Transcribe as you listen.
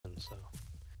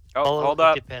Oh, hold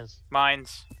up. Depends.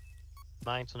 Mines.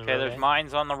 Mines on the Okay, road. there's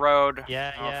mines on the road.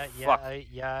 Yeah, oh, yeah, fuck.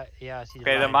 yeah. I see the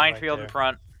Okay, the line minefield right in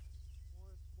front.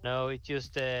 No, it's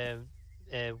just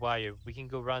wire. We can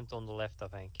go round on the left, I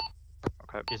think.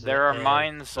 Okay. There's There are a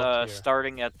mines spot here.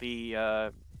 starting at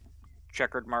the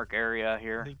checkered mark area I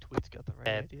here. think Tweet's got the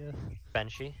right idea.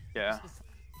 Banshee. Yeah.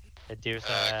 There's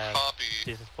a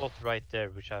spot right there,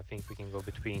 which I think we can go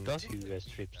between two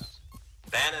strips.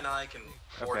 Van and I can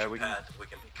forge a pad. We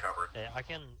can be covered. I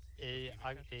can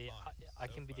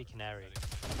be the canary.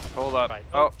 Hold up. Right.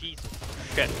 Oh, Jesus.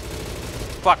 shit.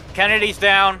 Fuck. Kennedy's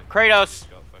down. Kratos.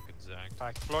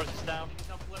 Alright, Flores is down.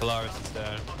 Polaris is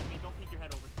down.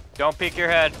 Don't peek your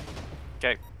head.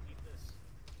 Okay.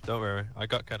 Don't worry, I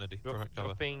got Kennedy.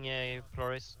 Dropping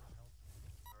Flores.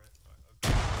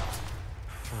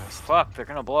 Fuck, they're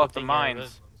gonna blow up the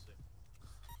mines.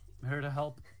 I'm here to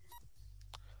help.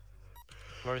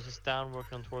 Flores is down,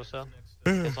 working on torso.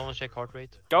 Can someone check heart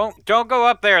rate? Don't go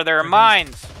up there. There are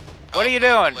mines. What are you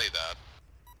doing? Play that.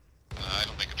 I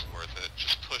don't think it's worth it.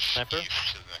 Just push Sniper?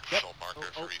 east to the next control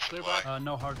marker for resupply.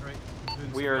 No heart rate.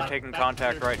 We are taking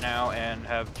contact right now and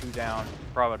have 2 down.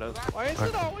 Bravo does. Why is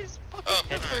it always fucking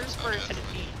Head first for person?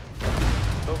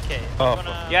 Okay.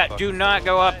 Oh, yeah, do not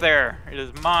go up there. It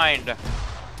is mined.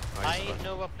 I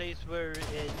know a place where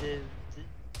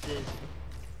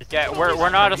Yeah, we're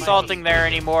not assaulting there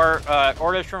anymore.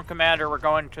 Orders from commander. We're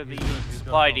going to the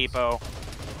supply depot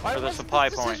Why for the wasn't supply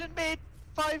this point. decision made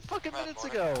 5 fucking minutes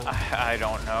ago? I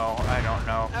don't know. I don't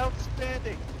know.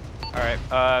 Outstanding. All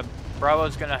right.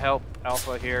 Bravo's gonna help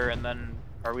Alpha here, and then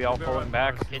are we all pulling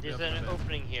back? It is an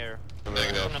opening here.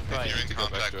 Negative. Try. If you're in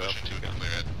contact, push into it and clear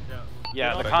it.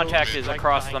 Yeah, the contact is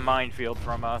across the minefield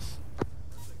from us.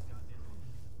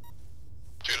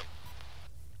 Shoot him.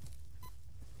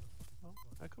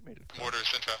 Echo made it.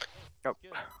 Mortars in traffic. Go.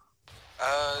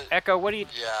 Echo, what do you?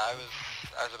 Yeah,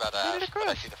 I was about to ask, but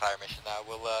I see the fire mission now.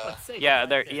 We'll Yeah,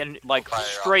 they're in like fire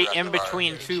straight off the in rest of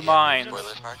between our 2 mines.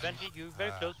 spoilers mark. Benji, you're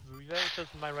very close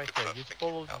to my right there. You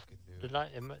follow the line,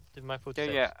 my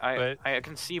footsteps. Yeah, but I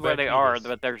can see where they are,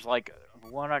 but there's like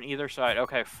one on either side.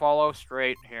 Okay, follow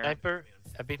straight here. Sniper,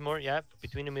 a bit more, yeah,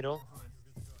 between the middle.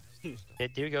 Yeah,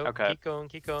 there you go. Okay.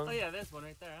 Keep going. Oh yeah, there's one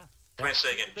right there. Huh? Can I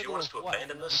say again, do you want us to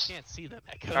abandon this? You can't see them,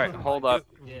 Echo. All right, hold up.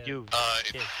 Yeah. Yes, you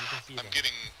can see I'm them.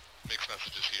 getting mixed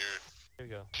messages here. There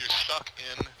you go. If you're stuck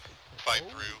in, fight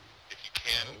through. If you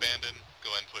can abandon, go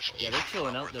ahead and push Yeah, east. they're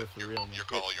chilling Not out there worth for it. real, man. Your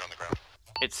call, you're on the ground.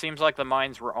 It seems like the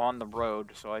mines were on the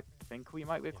road, so I think we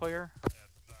might be clear.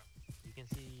 You can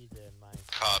see the mine.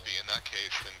 Copy. In that case,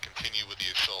 then continue with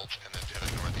the assault and then head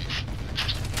northeast.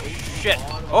 Shit!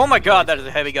 Oh my god, that is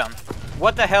a heavy gun.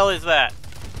 What the hell is that?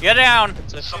 Get down!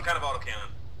 Some kind of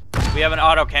autocannon. We have an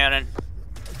autocannon.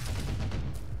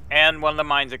 And one of the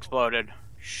mines exploded.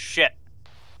 Shit.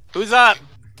 Who's up?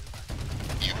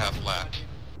 You have left.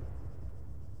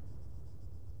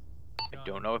 I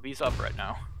don't know if he's up right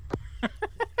now.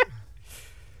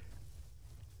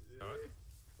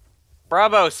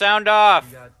 Bravo, sound off!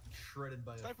 You got shredded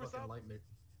by a fucking light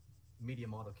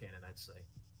medium autocannon, I'd say.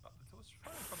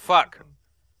 Fuck.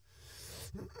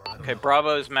 Okay,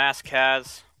 Bravo's mask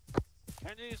has.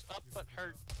 Kennedy's up but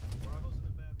hurt.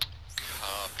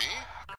 Copy.